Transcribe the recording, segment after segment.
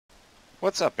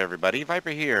What's up, everybody?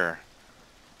 Viper here,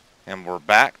 and we're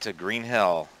back to Green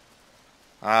Hell.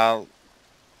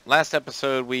 Last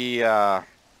episode we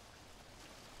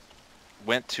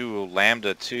went to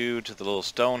Lambda 2 to the little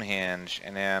Stonehenge,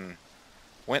 and then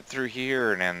went through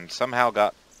here, and then somehow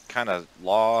got kind of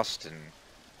lost and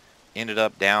ended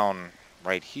up down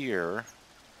right here.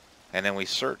 And then we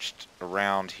searched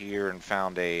around here and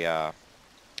found a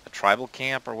tribal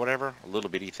camp or whatever, a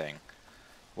little bitty thing.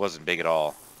 Wasn't big at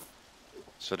all.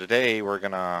 So today we're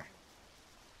gonna,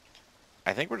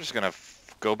 I think we're just gonna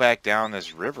go back down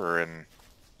this river and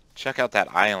check out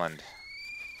that island.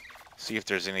 See if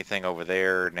there's anything over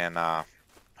there, and then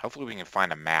hopefully we can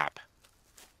find a map.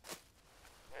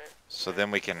 So then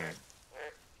we can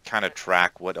kind of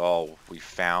track what all we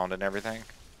found and everything.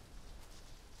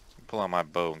 Pull out my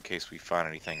bow in case we find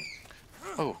anything.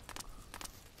 Oh.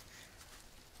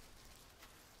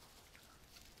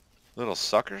 Little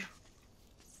sucker.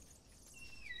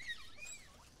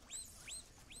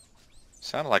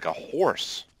 Sounded like a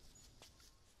horse.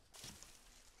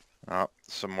 Oh,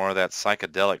 some more of that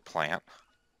psychedelic plant.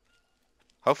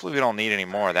 Hopefully we don't need any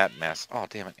more of that mess. Oh,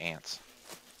 damn it, ants.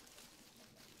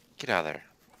 Get out of there.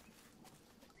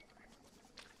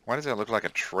 Why does that look like a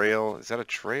trail? Is that a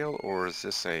trail, or is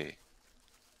this a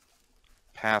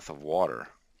path of water?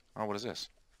 Oh, what is this?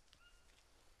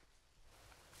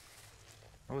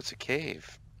 Oh, it's a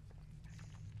cave.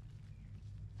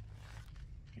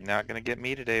 You're not gonna get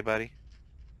me today, buddy.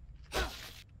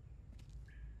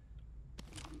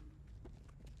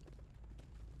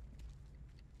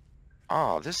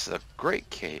 Oh, this is a great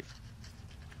cave.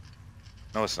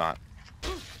 No, it's not.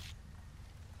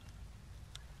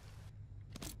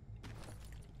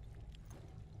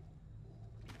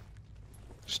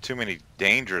 There's too many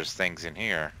dangerous things in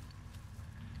here.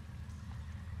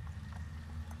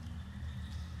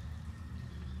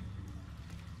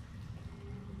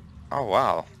 Oh,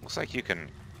 wow. Looks like you can...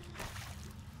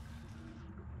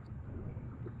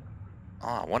 Oh,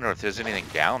 I wonder if there's anything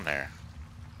down there.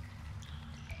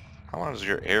 How long is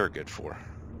your air good for?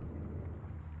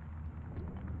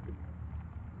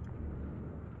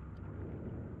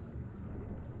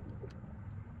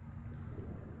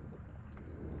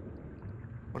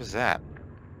 What is that?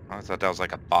 Oh, I thought that was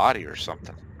like a body or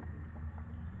something.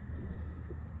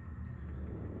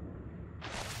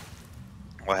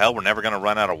 Well, hell, we're never going to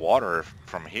run out of water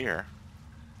from here.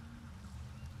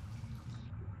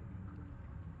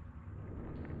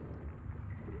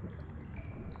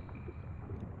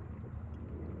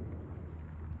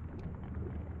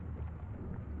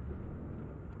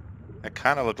 It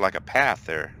kind of looked like a path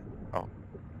there. Oh.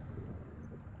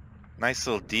 Nice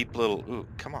little deep little... Ooh,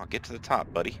 come on, get to the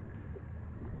top, buddy.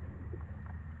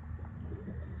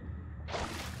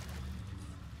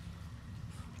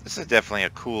 This is definitely a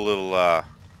cool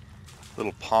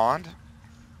little pond.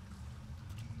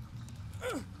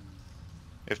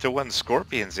 If there wasn't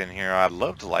scorpions in here, I'd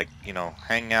love to, like, you know,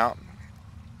 hang out and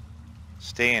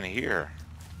stay in here.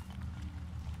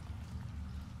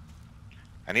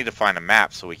 I need to find a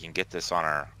map so we can get this on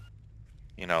our,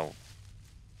 you know,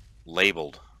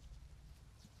 labeled.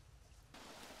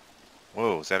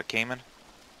 Whoa, is that a caiman?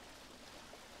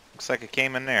 Looks like a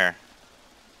caiman there.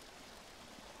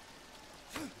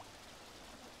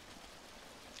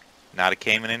 Not a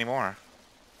caiman anymore.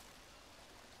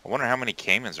 I wonder how many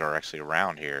caimans are actually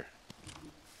around here.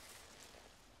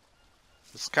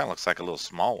 This kind of looks like a little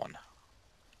small one.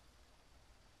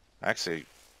 Actually,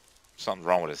 something's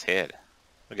wrong with his head.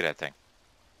 Look at that thing.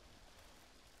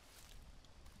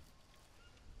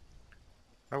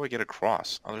 How do we get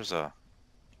across? Oh, there's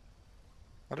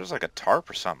like a tarp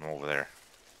or something over there.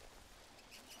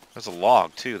 There's a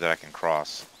log, too, that I can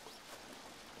cross.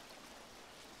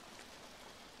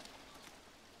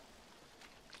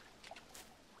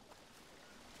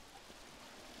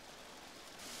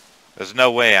 There's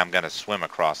no way I'm going to swim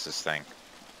across this thing.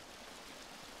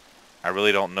 I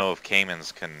really don't know if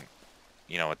caimans can,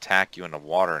 you know, attack you in the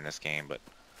water in this game, but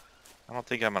I don't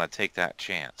think I'm going to take that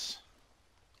chance.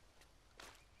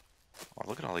 Oh,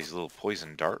 look at all these little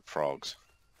poison dart frogs.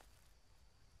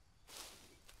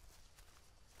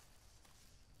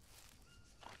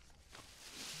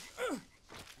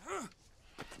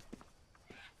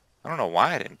 I don't know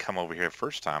why I didn't come over here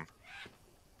first time.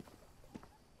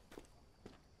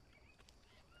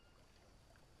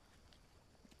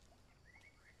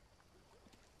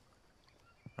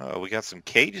 Oh, we got some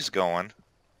cages going.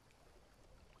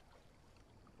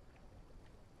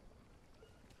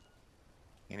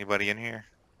 Anybody in here?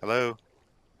 Hello?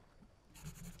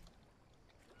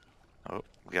 Oh,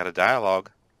 we got a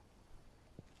dialogue.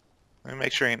 Let me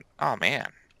make sure ain't... Oh, man.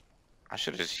 I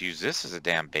should have just used this as a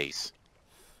damn base.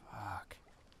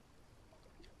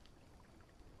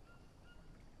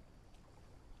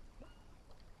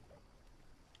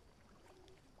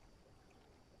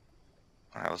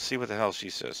 Alright, let's see what the hell she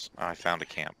says. Oh, I found a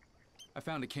camp. I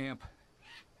found a camp.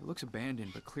 It looks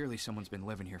abandoned, but clearly someone's been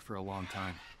living here for a long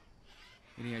time.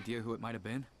 Any idea who it might have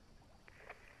been?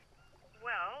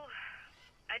 Well,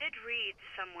 I did read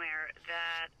somewhere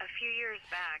that a few years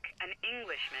back, an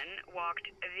Englishman walked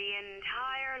the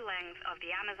entire length of the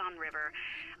Amazon River,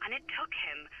 and it took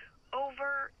him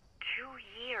over 2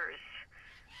 years.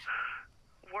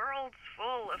 Worlds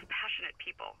full of passionate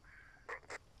people.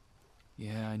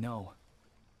 Yeah, I know.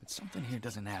 But something here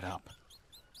doesn't add up.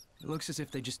 It looks as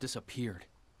if they just disappeared.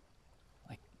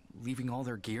 Like, leaving all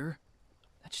their gear?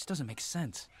 That just doesn't make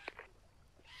sense.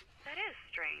 That is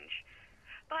strange.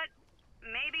 But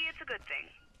maybe it's a good thing.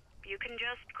 You can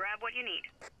just grab what you need.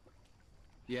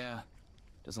 Yeah.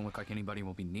 Doesn't look like anybody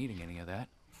will be needing any of that.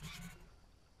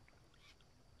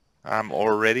 I'm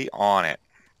already on it.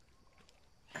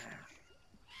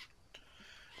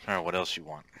 Alright, what else you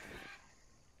want?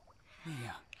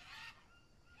 Yeah.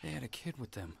 They had a kid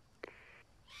with them.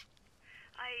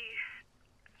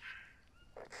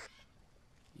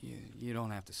 You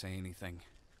don't have to say anything.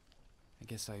 I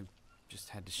guess I just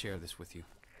had to share this with you.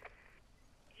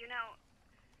 You know,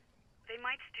 they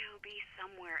might still be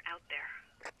somewhere out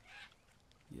there.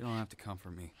 You don't have to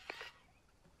comfort me.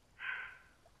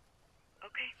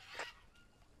 Okay.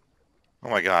 Oh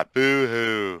my god,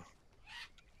 boo-hoo.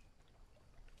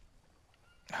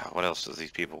 What else does these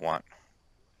people want?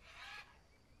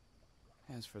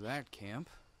 As for that camp,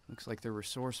 looks like they're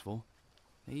resourceful.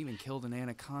 They even killed an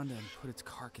anaconda and put its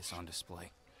carcass on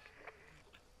display.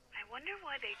 I wonder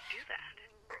why they do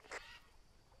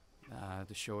that.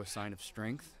 To show a sign of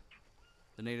strength.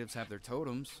 The natives have their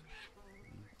totems.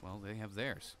 Well, they have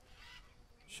theirs.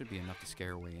 Should be enough to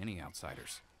scare away any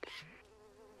outsiders.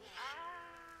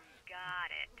 Got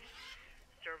it.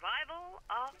 Survival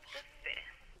of the fittest.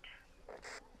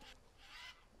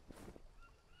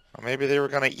 Well, maybe they were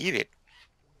gonna eat it.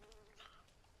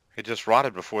 It just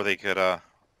rotted before they could,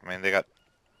 they got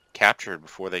captured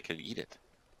before they could eat it.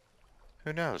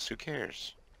 Who knows? Who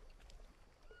cares?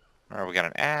 Alright, we got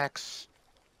an axe.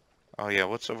 Oh yeah,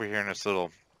 what's over here in this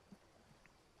little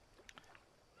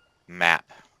map?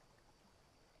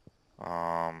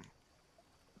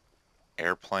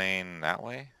 Airplane that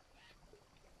way?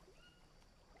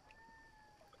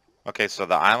 Okay, so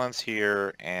the island's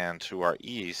here, and to our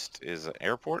east is an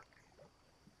airport?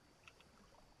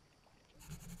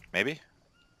 Maybe?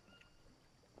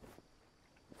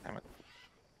 Damn it.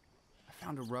 I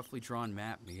found a roughly drawn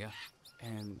map, Mia.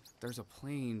 And there's a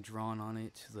plane drawn on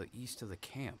it to the east of the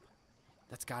camp.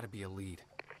 That's gotta be a lead.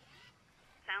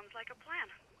 Sounds like a plan.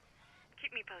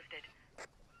 Keep me posted.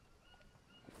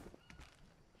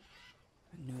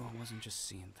 I knew I wasn't just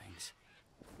seeing things.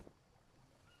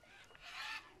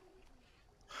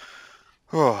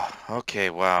 Oh, okay,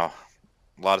 wow.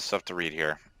 A lot of stuff to read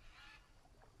here.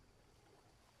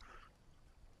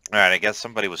 Alright, I guess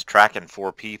somebody was tracking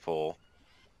 4 people.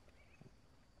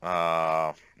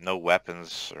 No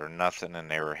weapons or nothing, and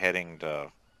they were heading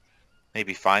to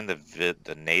maybe find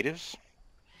the natives?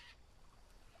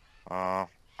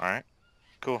 Alright,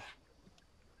 cool.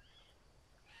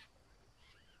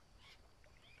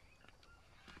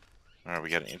 Alright, we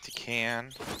got an empty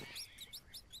can.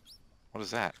 What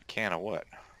is that? Can of what?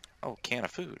 Oh, can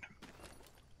of food.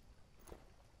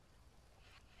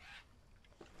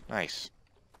 Nice.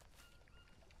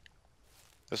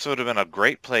 This would have been a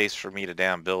great place for me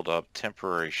to build up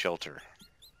temporary shelter.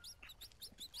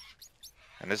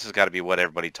 And this has got to be what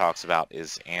everybody talks about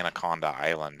is Anaconda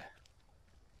Island.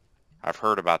 I've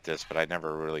heard about this, but I've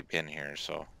never really been here,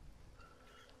 so.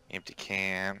 Empty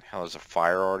can. Hell, there's a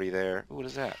fire already there. Ooh, what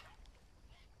is that?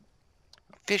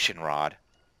 A fishing rod.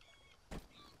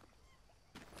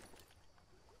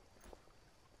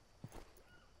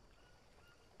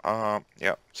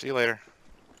 Yep. See you later.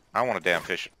 I want a damn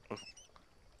fishing.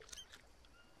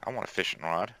 I want a fishing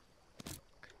rod.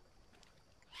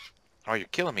 Oh, you're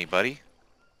killing me, buddy.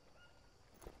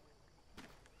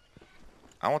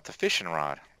 I want the fishing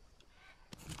rod.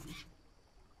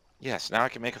 Yes, now I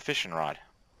can make a fishing rod.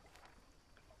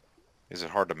 Is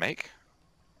it hard to make?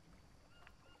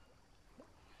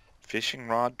 Fishing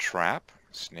rod trap?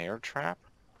 Snare trap?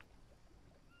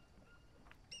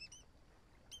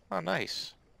 Oh,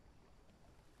 nice.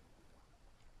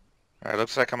 Alright,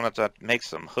 looks like I'm going to have to make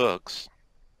some hooks.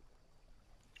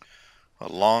 A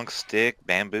long stick,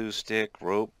 bamboo stick,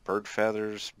 rope, bird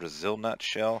feathers, Brazil nut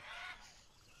shell.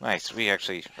 Nice.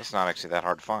 That's not actually that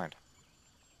hard to find.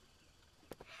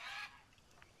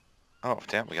 Oh,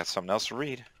 damn, we got something else to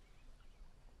read.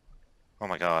 Oh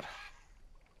my god.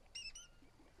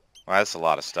 Well, that's a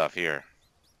lot of stuff here.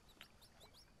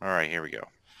 Alright, here we go.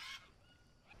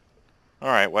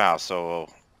 Alright, wow, so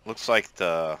looks like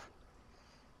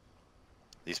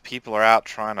these people are out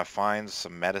trying to find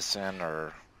some medicine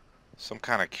or some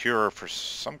kind of cure for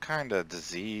some kind of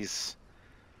disease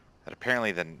that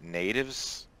apparently the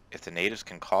natives, if the natives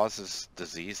can cause this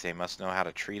disease, they must know how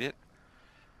to treat it.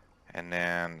 And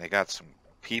then they got some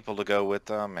people to go with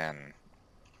them and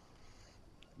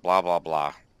blah, blah,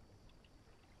 blah.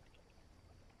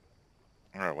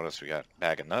 Alright, what else we got?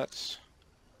 Bag of nuts.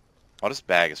 Oh, this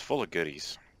bag is full of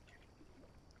goodies.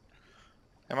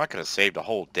 Damn, I could have saved a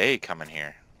whole day coming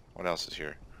here. What else is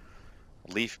here?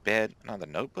 Leaf bed. Another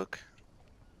notebook.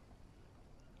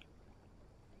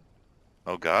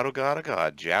 Oh god, oh god, oh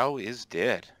god. Zhao is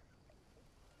dead.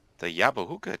 The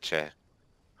Yabahuka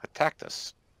attacked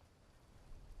us.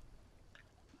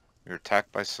 We were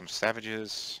attacked by some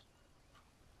savages.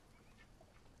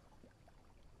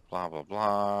 Blah, blah,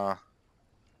 blah.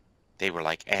 They were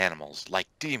like animals, like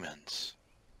demons.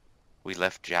 We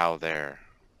left Zhao there.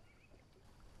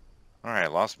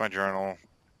 Alright, lost my journal.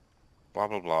 Blah,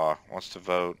 blah, blah. Wants to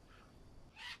vote.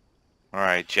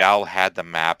 Alright, Zhao had the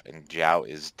map and Zhao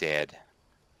is dead.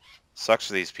 Sucks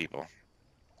for these people.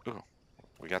 Ooh,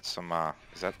 we got some,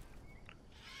 is that...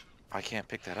 I can't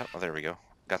pick that up. Oh, there we go.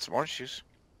 Got some orange juice.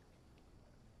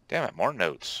 Damn it, more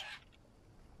notes.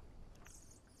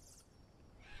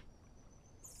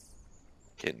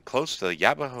 Getting close to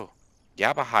Yabahaka.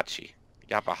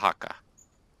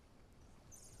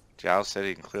 Zhao said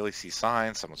he can clearly see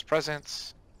signs, someone's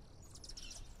presence.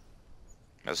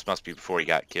 This must be before he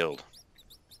got killed.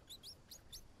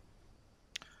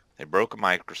 They broke a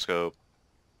microscope.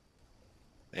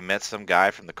 They met some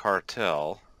guy from the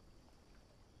cartel.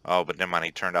 Oh, but never mind,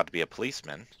 he turned out to be a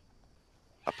policeman.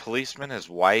 A policeman, his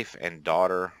wife, and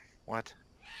daughter. What?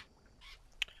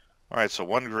 Alright, so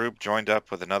one group joined up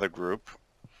with another group.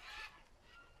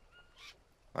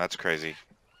 That's crazy.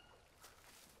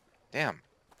 Damn.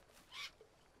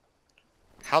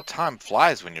 How time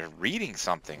flies when you're reading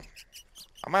something.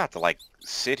 I'm gonna have to, like,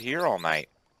 sit here all night.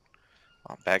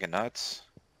 Oh, bag of nuts.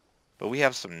 But we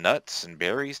have some nuts and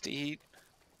berries to eat.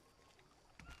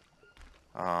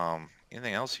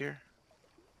 Anything else here?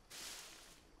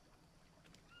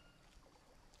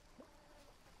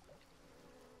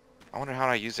 I wonder how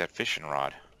I use that fishing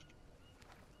rod.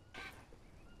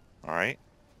 Alright.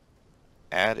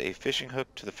 Add a fishing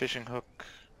hook to the fishing hook.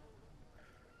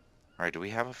 Alright, do we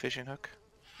have a fishing hook?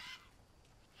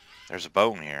 There's a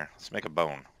bone here. Let's make a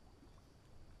bone.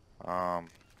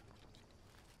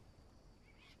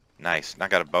 Nice. Now I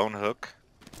got a bone hook.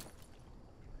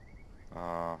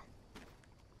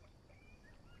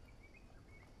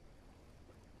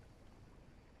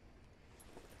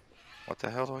 What the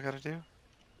hell do I gotta do?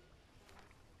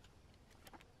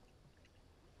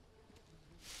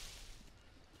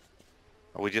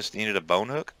 Oh, we just needed a bone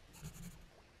hook?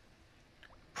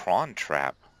 Prawn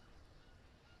trap.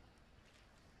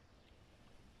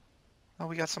 Oh,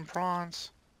 we got some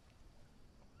prawns.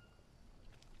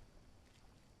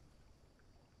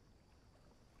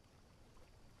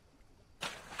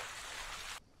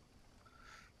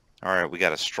 Alright, we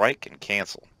gotta strike and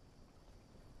cancel.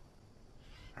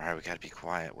 Alright, we gotta be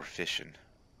quiet. We're fishing.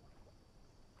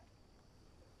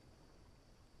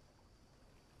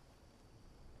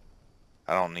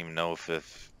 I don't even know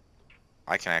if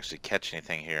I can actually catch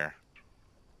anything here.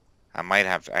 I might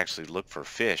have to actually look for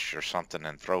fish or something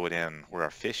and throw it in where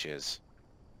our fish is.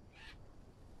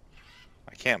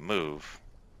 I can't move.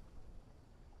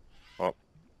 Well,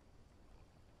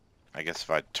 I guess if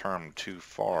I turn too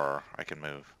far, I can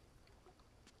move.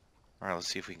 Alright, let's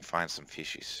see if we can find some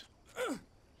fishies.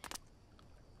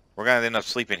 We're gonna end up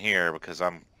sleeping here because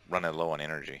I'm running low on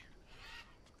energy.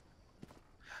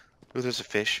 Ooh, there's a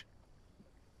fish.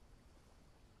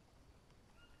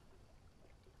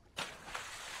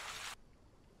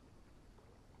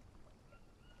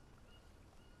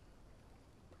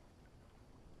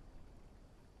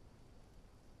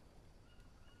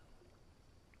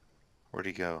 Where'd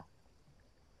he go?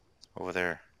 Over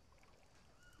there.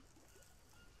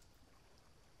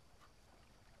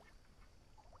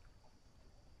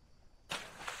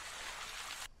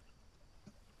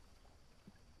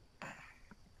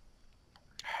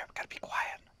 Alright, we gotta be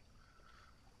quiet.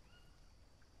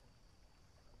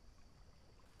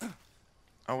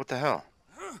 Oh, what the hell?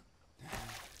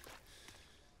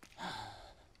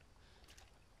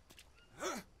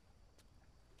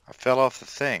 I fell off the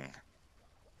thing.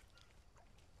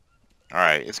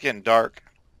 Alright, it's getting dark,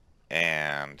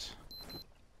 and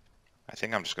I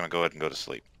think I'm just going to go ahead and go to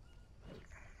sleep.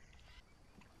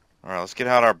 Alright, let's get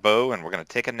out our bow, and we're going to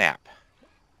take a nap.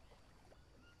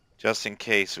 Just in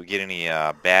case we get any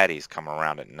baddies coming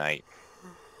around at night.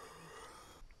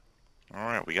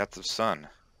 Alright, we got the sun.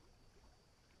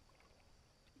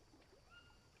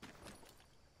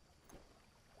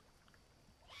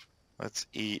 Let's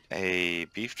eat a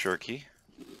beef jerky.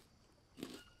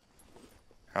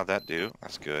 How'd that do?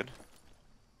 That's good.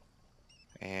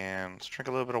 And let's drink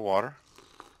a little bit of water.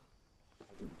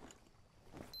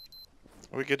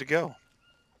 Are we good to go?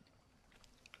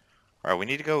 Alright, we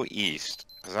need to go east,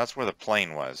 because that's where the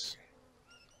plane was.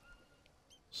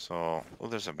 So, oh,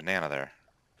 there's a banana there.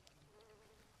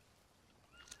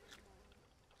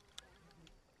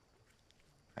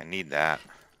 I need that.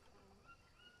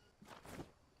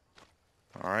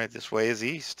 Alright, this way is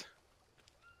east.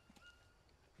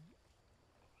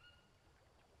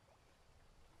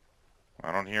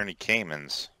 I don't hear any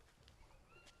caimans.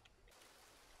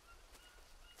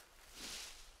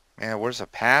 Man, where's a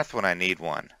path when I need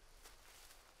one?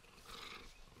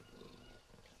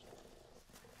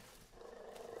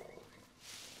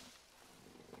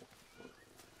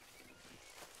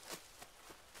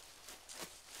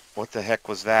 What the heck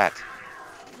was that?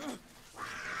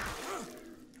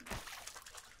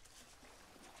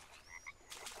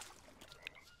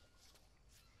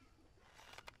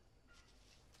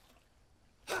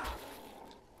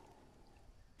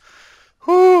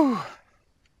 Whew!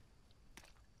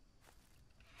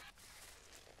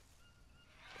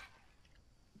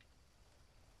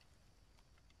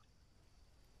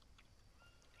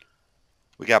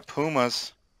 We got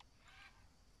pumas.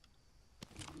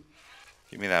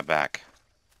 Give me that back.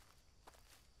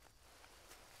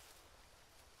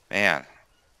 Man.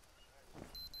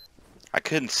 I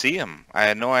couldn't see him. I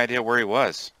had no idea where he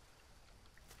was.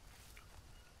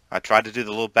 I tried to do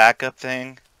the little backup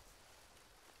thing,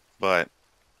 but,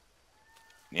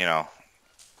 you know,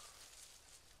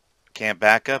 can't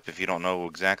back up if you don't know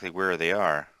exactly where they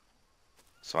are.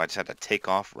 So I just had to take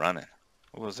off running.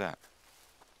 What was that?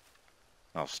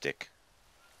 Oh, stick.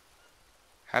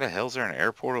 How the hell's there an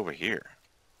airport over here?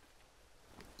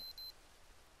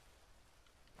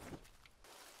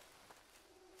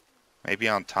 Maybe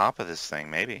on top of this thing,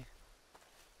 maybe.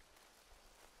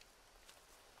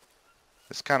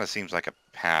 This kind of seems like a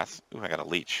path. Ooh, I got a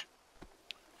leech.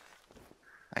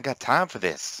 I ain't got time for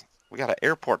this. We got an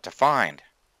airport to find.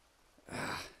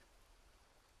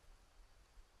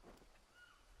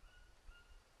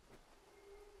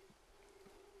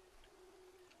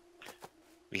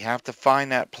 We have to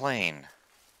find that plane.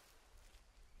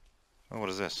 Oh, what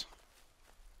is this?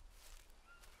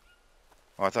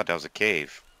 Oh, I thought that was a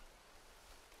cave.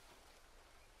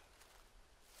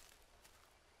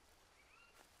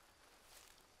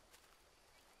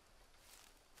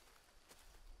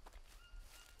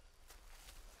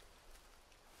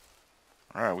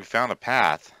 Alright, we found a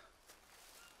path.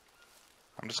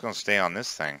 I'm just going to stay on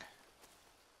this thing.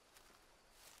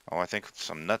 Oh, I think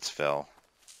some nuts fell.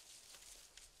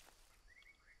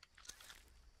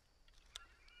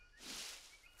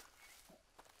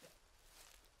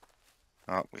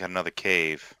 Oh, we got another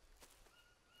cave.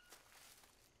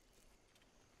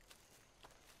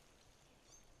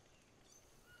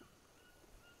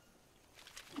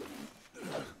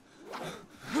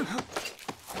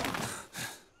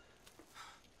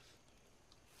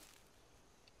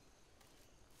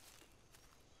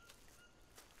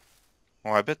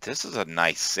 Well, I bet this is a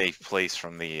nice, safe place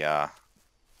from the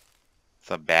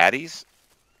baddies.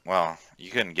 Well,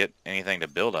 you couldn't get anything to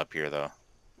build up here, though.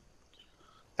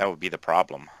 That would be the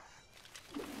problem.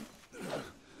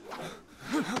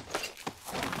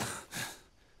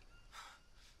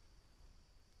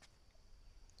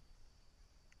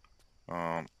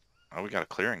 Oh, we got a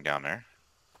clearing down there.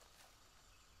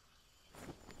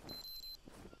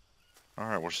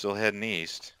 Alright, we're still heading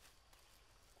east.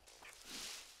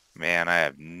 Man, I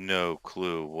have no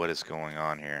clue what is going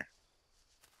on here.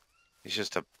 It's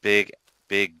just a big,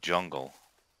 big jungle.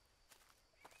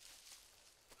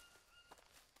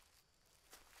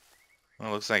 Well,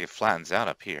 it looks like it flattens out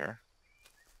up here.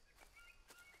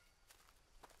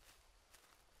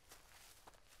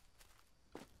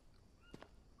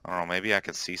 I don't know, maybe I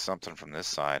could see something from this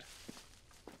side.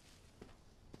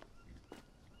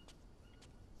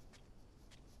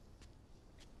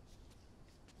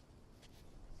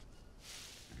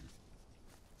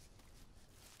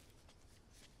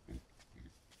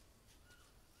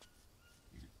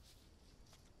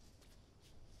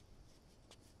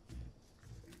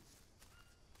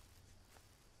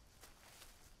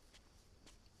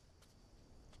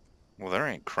 Well, there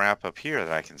ain't crap up here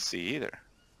that I can see either.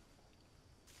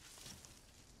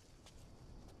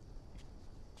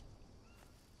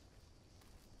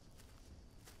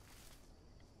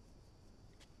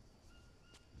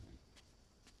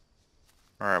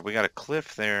 Alright, we got a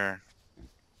cliff there.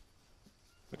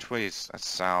 way is that's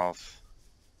south?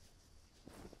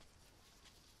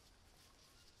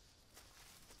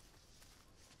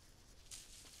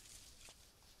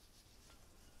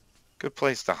 Good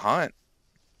place to hunt.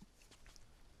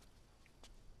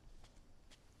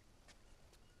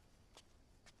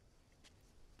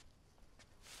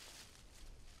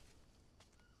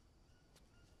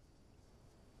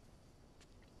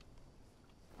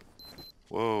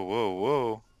 Whoa, whoa,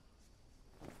 whoa.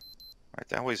 Right,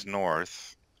 that way's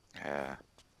north. Yeah,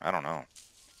 I don't know.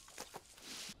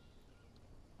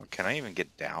 Can I even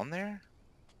get down there?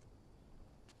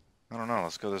 I don't know.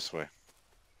 Let's go this way.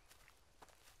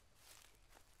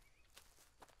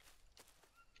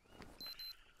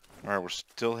 Alright, we're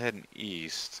still heading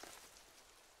east.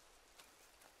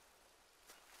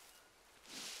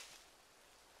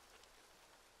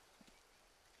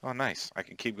 Oh, nice. I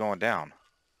can keep going down.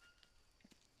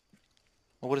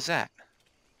 Well, what is that?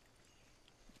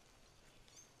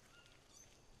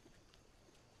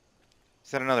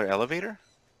 Is that another elevator?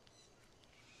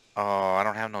 Oh, I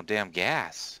don't have no damn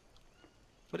gas.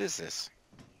 What is this?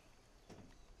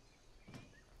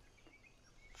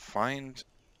 Find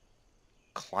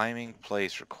climbing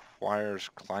place requires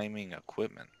climbing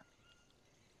equipment.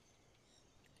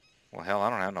 Well, hell, I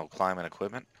don't have no climbing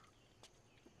equipment.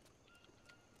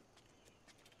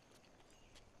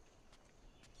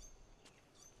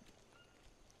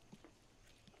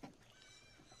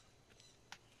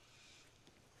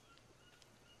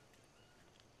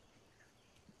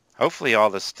 Hopefully all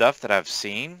the stuff that I've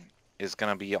seen is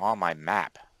going to be on my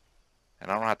map.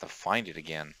 And I don't have to find it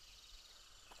again.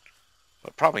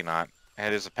 But probably not.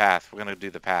 It is a path. We're going to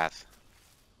do the path.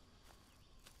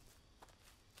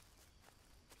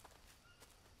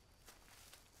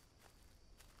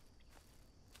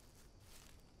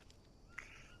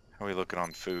 How are we looking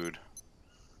on food?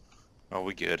 Oh,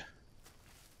 we good.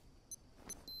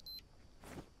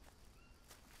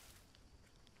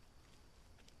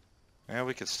 Yeah,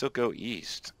 we could still go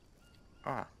east.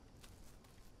 Ah.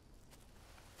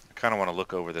 I kind of want to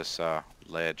look over this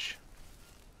ledge.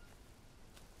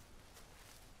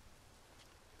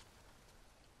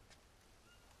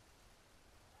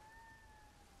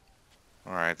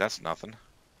 Alright, that's nothing.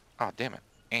 Oh, damn it.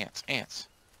 Ants, ants.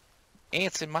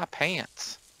 Ants in my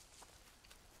pants.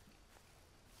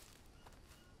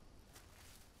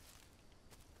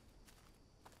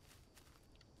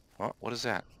 What is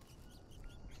that?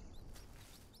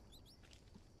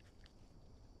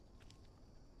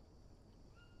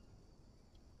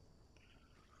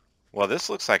 Well, this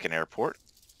looks like an airport.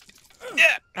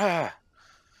 Yeah. Ah.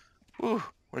 Whew.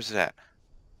 Where's that?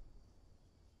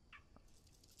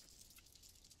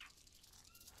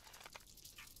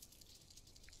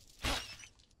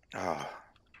 Oh.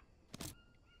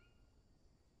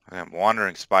 That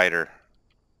wandering spider.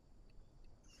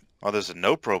 Oh, there's a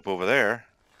nope rope over there.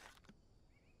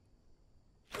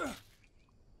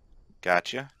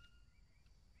 Gotcha.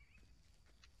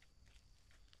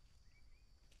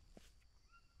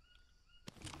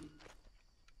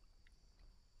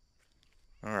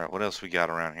 Alright, what else we got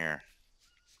around here?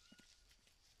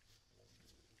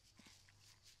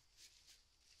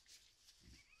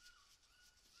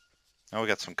 Oh, we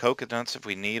got some coconuts if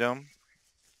we need them.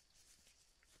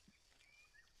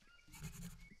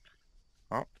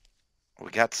 Oh,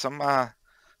 we got some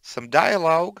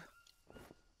dialogue.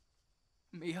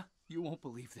 Mia, you won't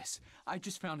believe this. I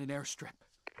just found an airstrip.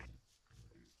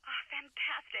 Oh,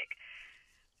 fantastic.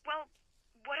 Well,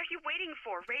 what are you waiting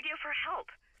for? Radio for help.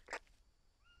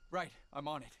 Right, I'm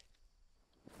on it.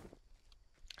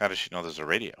 How does she know there's a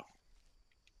radio?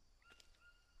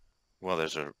 Well,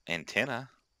 there's an antenna.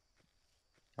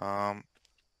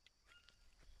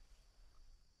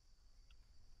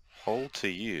 Hold to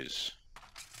use.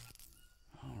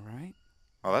 Alright.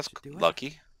 Oh, that's Should do it.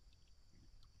 lucky.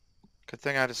 Good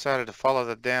thing I decided to follow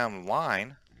the damn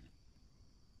line.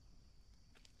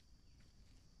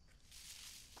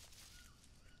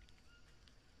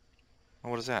 Oh,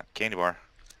 what is that? Candy bar.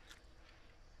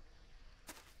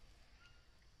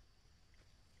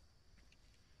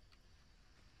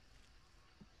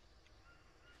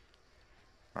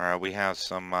 Alright, we have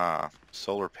some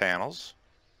solar panels.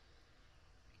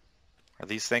 Are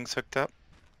these things hooked up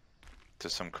to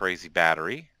some crazy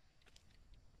battery?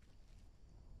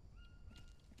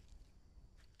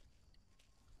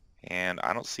 And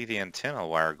I don't see the antenna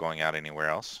wire going out anywhere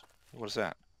else. What is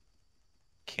that?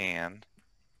 Candy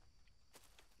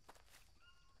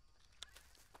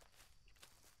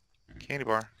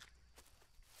bar.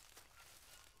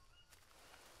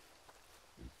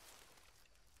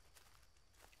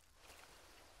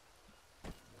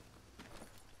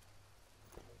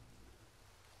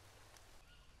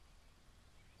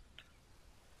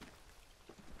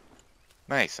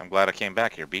 Nice. I'm glad I came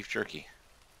back here. Beef jerky.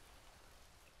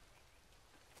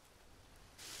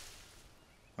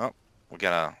 Oh, we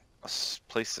got a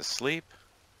place to sleep.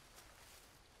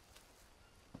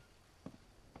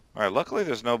 Alright, luckily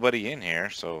there's nobody in here,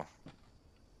 so...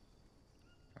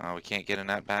 we can't get in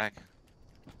that bag.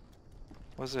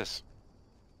 What's this?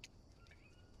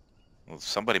 Well,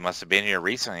 somebody must have been here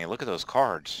recently. Look at those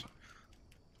cards.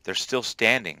 They're still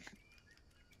standing.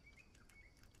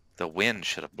 The wind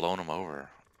should have blown them over.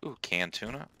 Ooh, canned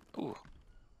tuna. Ooh.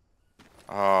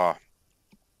 Oh.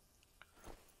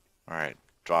 Alright,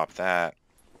 drop that.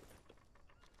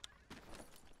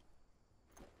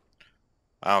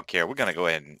 I don't care. We're gonna go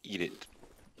ahead and eat it.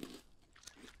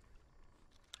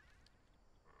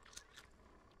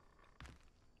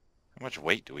 How much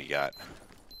weight do we got?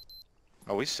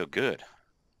 Oh, we still good.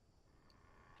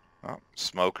 Oh,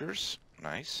 smokers.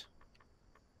 Nice.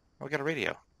 Oh, we got a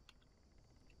radio.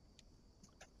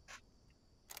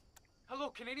 Hello,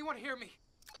 can anyone hear me?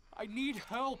 I need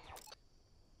help.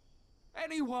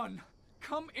 Anyone,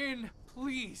 come in,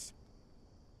 please.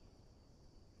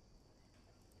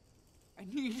 I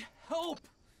need help.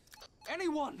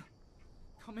 Anyone,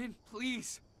 come in,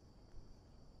 please.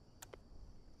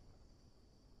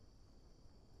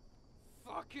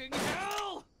 Fucking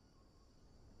hell!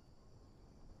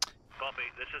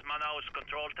 Copy. This is Manaus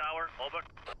Control Tower. Over.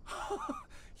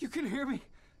 You can hear me?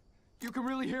 You can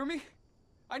really hear me?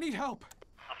 I need help.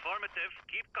 Affirmative.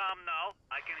 Keep calm now.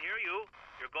 I can hear you.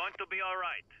 You're going to be all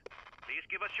right. Please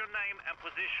give us your name and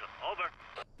position. Over.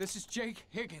 This is Jake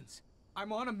Higgins.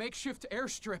 I'm on a makeshift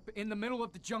airstrip in the middle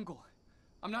of the jungle.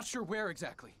 I'm not sure where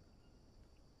exactly.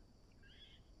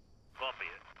 Copy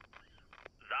it.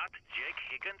 That Jake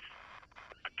Higgins?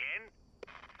 Again?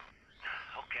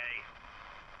 Okay.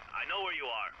 I know where you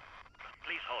are.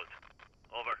 Please hold.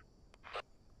 Over.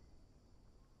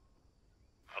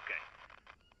 Okay.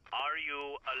 Are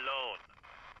you alone?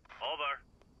 Over.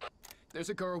 There's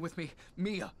a girl with me,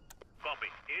 Mia. Copy.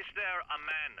 Is there a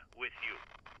man with you?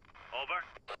 Over.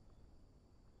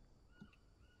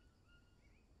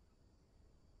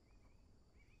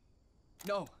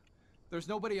 No, there's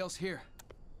nobody else here.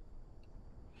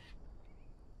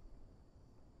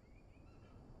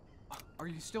 Are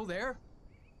you still there?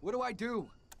 What do I do?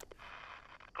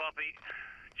 Copy.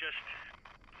 Just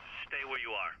stay where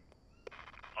you are.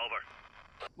 Over.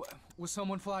 Will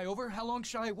someone fly over? How long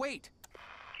should I wait?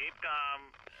 Keep calm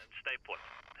and stay put.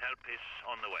 Help is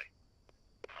on the way.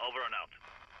 Over and out.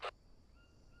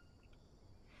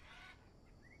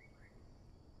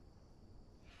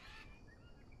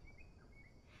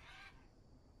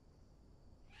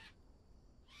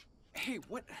 Hey,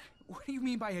 what do you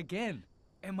mean by again?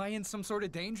 Am I in some sort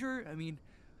of danger? I mean,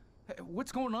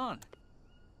 what's going on?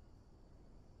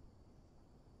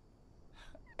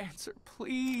 Answer,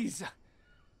 please.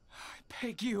 I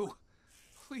beg you.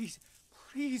 Please,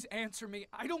 please answer me.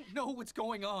 I don't know what's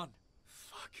going on.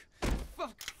 Fuck.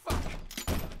 What the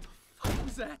fuck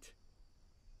was that?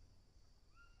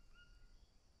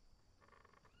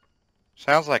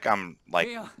 Sounds like I'm, like,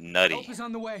 Mia, nutty. help is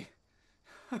on the way.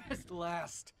 At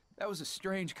last. That was a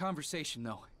strange conversation,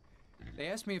 though. They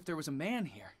asked me if there was a man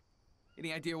here.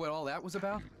 Any idea what all that was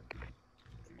about?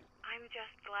 I'm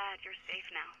just glad you're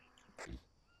safe now.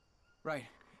 Right.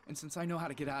 And since I know how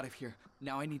to get out of here,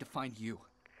 now I need to find you.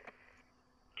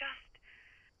 Just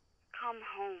come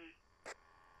home.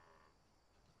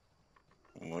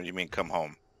 What do you mean, come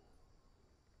home?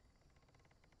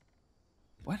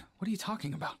 What? What are you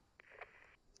talking about?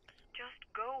 Just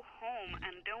go home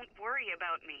and don't worry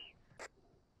about me.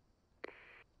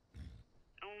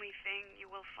 Only thing you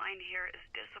will find here is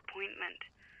disappointment.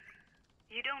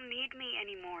 You don't need me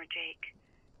anymore, Jake.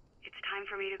 It's time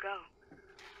for me to go.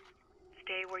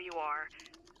 Stay where you are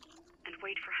and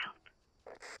wait for help.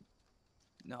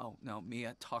 No,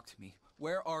 Mia, talk to me.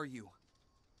 Where are you?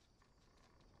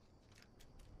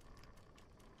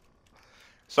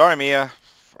 Sorry, Mia.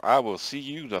 I will see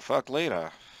you the fuck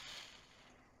later.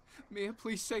 Mia,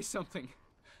 please say something.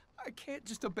 I can't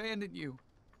just abandon you.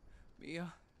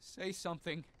 Mia, say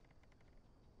something.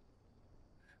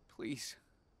 Please.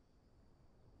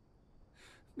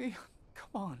 Mia,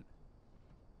 come on.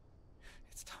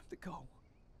 It's time to go.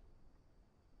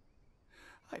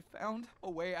 I found a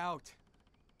way out.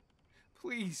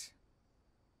 Please.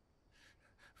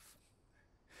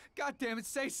 God damn it,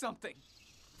 say something.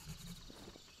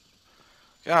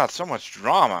 God, so much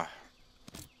drama.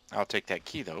 I'll take that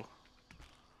key, though.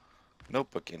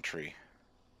 Notebook entry.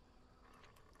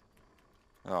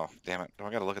 Oh, damn it. Do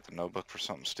I gotta look at the notebook for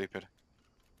something stupid?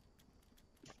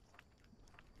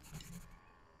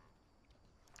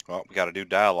 Well, we gotta do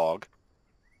dialogue.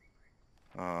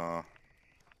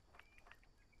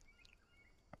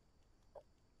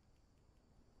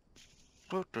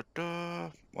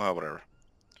 Well, whatever.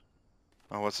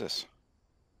 Oh, what's this?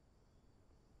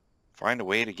 Find a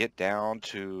way to get down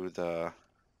to the...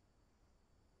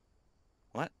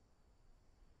 What?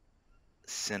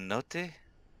 Cenote?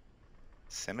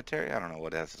 Cemetery? I don't know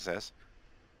what it says.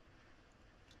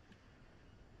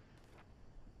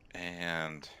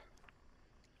 And...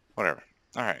 whatever.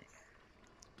 Alright.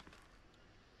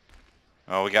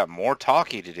 Oh, we got more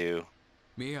talkie to do.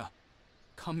 Mia,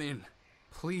 come in,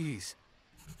 please.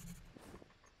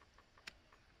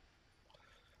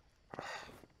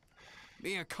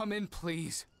 Mia, come in,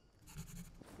 please.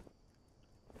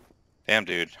 Damn,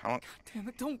 dude. I don't... Damn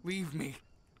it, don't leave me.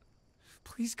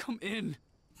 Please come in.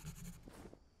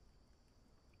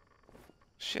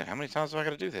 Shit, how many times do I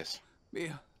gotta do this?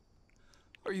 Mia,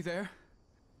 are you there?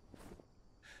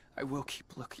 I will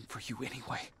keep looking for you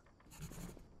anyway.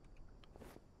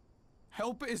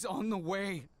 Help is on the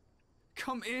way.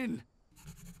 Come in.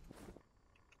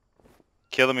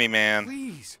 Killing me, man.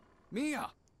 Please. Mia.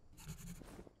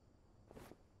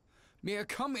 Mia,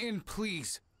 come in,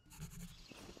 please.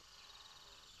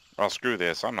 Oh, screw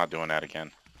this. I'm not doing that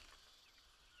again.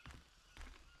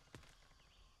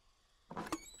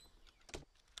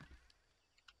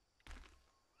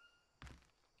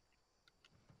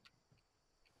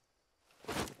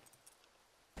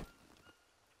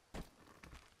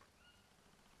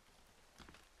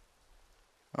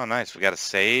 Oh, nice. We got a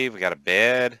save. We got a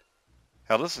bed.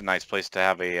 Hell, this is a nice place to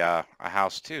have a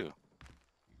house, too.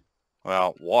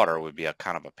 Well, water would be a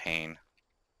kind of a pain.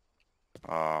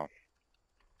 I'm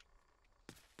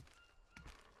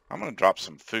going to drop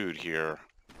some food here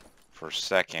for a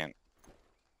second.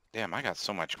 Damn, I got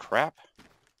so much crap.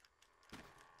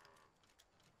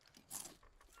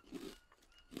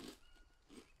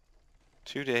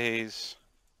 Two days.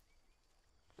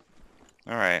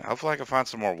 Alright, hopefully I can find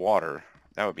some more water.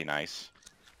 That would be nice.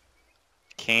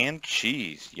 Canned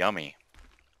cheese. Yummy.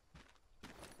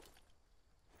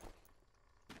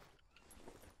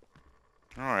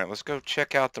 Alright, let's go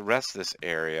check out the rest of this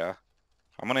area.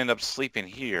 I'm going to end up sleeping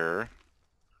here.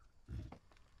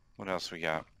 What else we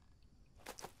got?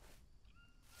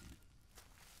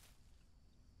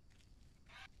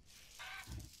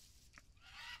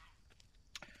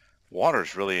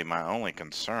 Water's really my only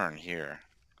concern here.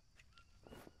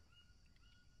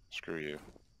 Screw you.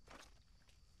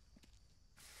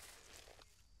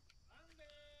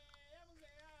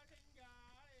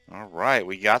 Alright,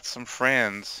 we got some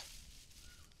friends.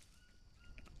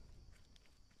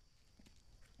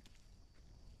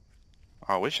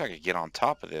 Oh, I wish I could get on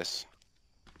top of this.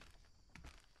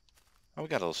 Oh, we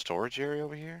got a little storage area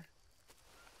over here.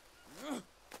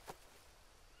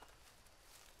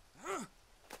 Oh,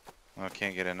 I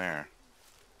can't get in there.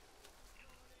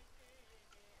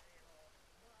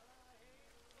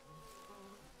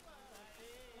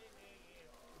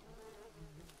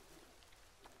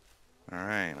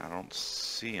 Alright, I don't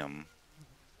see them.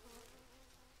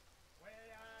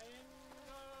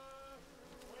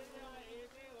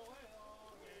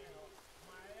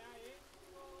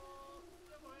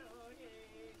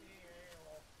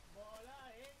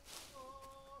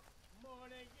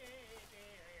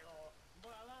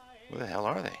 Where the hell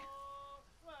are they?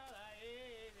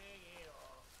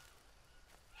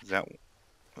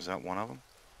 Was that one of them?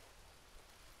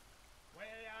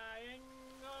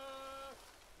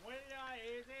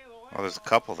 Oh, there's a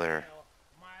couple there.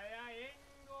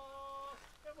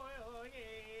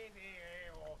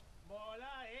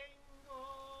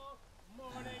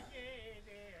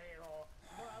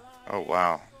 Oh,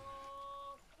 wow.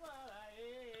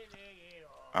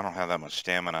 I don't have that much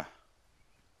stamina.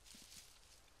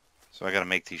 So I gotta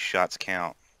make these shots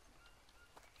count.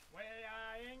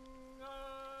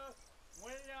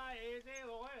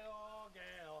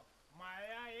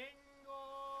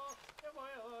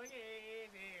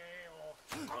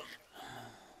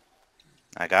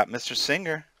 I got Mr.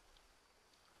 Singer.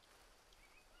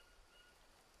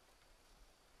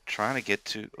 Trying to get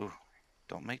to... Ooh,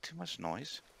 don't make too much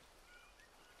noise.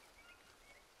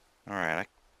 Alright, I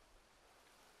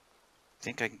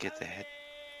think I can get the head...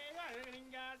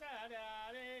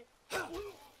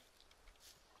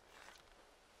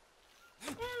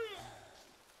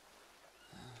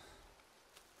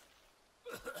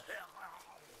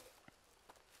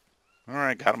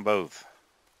 Alright, got them both.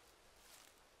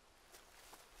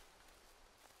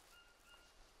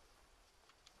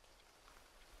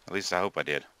 At least I hope I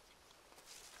did.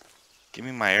 Give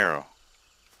me my arrow.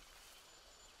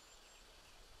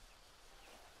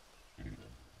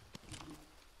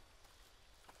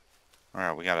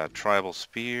 Alright, we got a tribal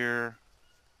spear.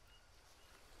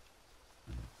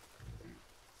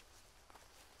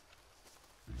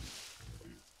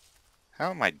 How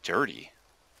am I dirty?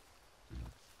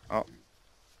 Oh.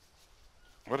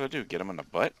 What did I do? Get him in the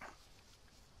butt?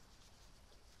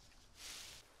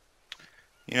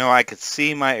 You know, I could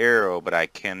see my arrow, but I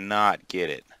cannot get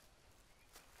it.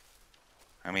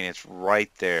 I mean, it's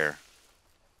right there.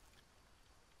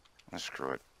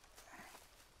 Screw it.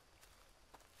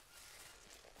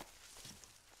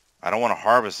 I don't want to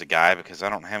harvest the guy because I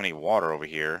don't have any water over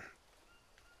here.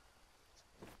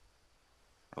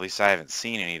 Or at least I haven't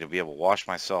seen any to be able to wash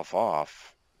myself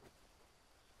off.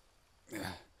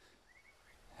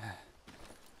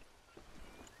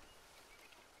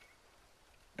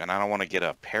 And I don't want to get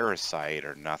a parasite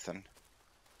or nothing.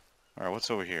 Alright, what's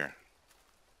over here?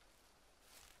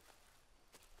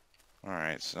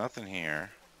 Alright, so nothing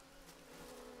here.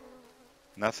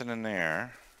 Nothing in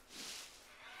there.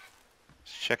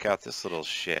 Let's check out this little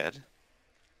shed.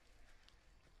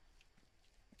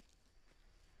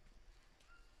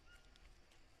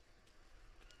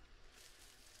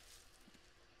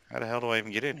 How the hell do I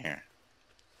even get in here?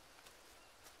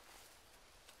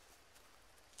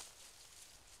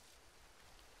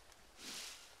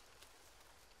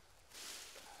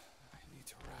 I need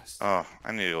to rest. Oh,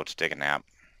 I need to go take a nap.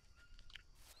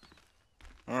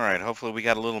 Alright, hopefully we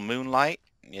got a little moonlight.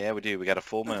 Yeah, we do. We got a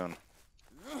full moon.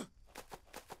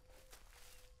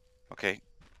 Okay.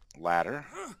 Ladder.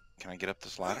 Can I get up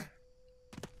this ladder?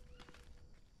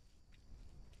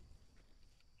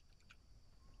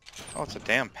 Oh, it's a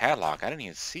damn padlock. I didn't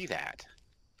even see that.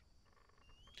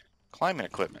 Climbing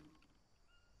equipment.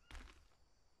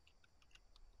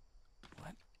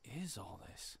 What is all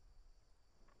this?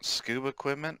 Scuba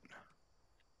equipment.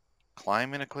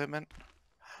 Climbing equipment.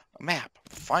 A map.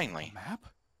 Finally. Map?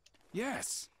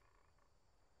 Yes.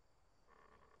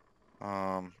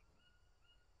 Oh,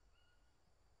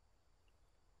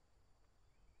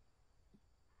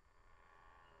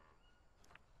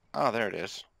 there it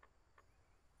is.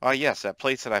 Oh, yes, that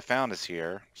place that I found is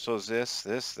here. So is this,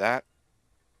 that.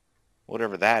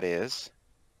 Whatever that is.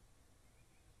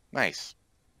 Nice.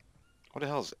 What the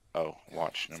hell is it? Oh,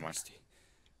 watch. Never mind. Thirsty.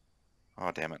 Oh,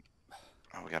 damn it.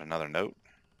 Oh, we got another note.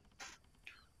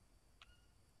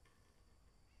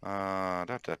 Alright,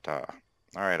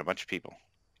 a bunch of people.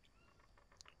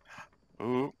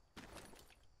 Ooh.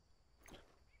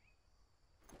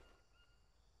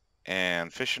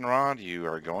 And fishing rod, you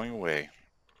are going away.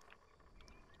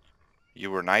 You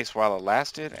were nice while it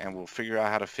lasted, and we'll figure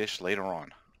out how to fish later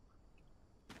on.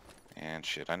 And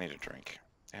shit, I need a drink.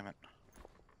 Damn it.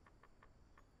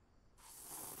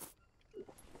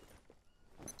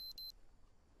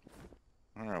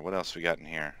 Alright, what else we got in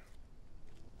here?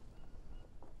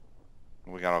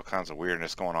 We got all kinds of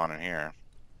weirdness going on in here.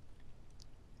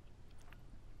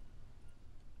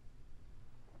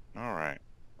 Alright.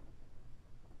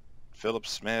 Philip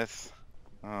Smith.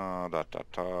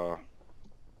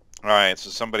 Alright, so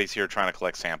somebody's here trying to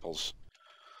collect samples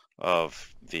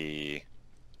of the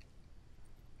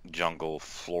jungle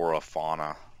flora,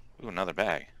 fauna. Ooh, another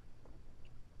bag.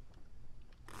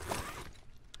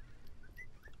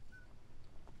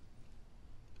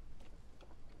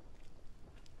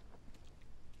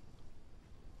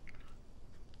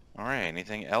 Alright,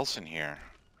 anything else in here?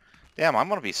 Damn, I'm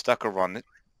gonna be stuck over on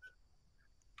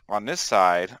this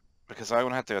side because I'm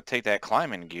gonna have to take that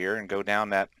climbing gear and go down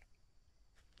that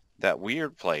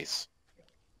weird place.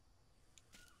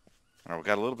 Alright, we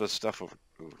got a little bit of stuff over.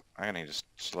 Ooh, I need to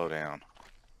slow down.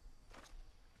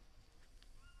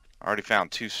 I already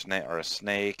found a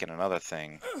snake and another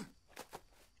thing.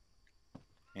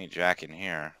 Any jack in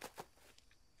here?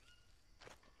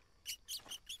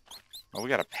 Oh, we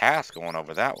got a path going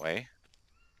over that way.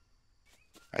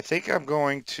 I think I'm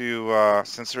going to,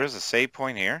 since there is a save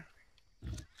point here,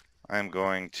 I'm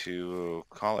going to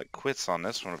call it quits on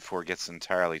this one before it gets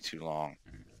entirely too long.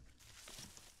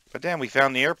 But damn, we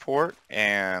found the airport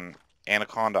and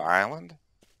Anaconda Island.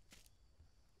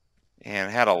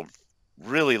 And had a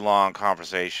really long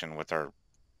conversation with our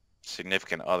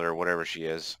significant other, whatever she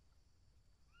is.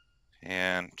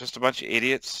 And just a bunch of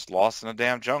idiots lost in the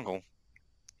damn jungle.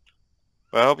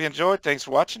 But I hope you enjoyed. Thanks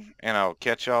for watching, and I'll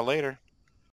catch y'all later.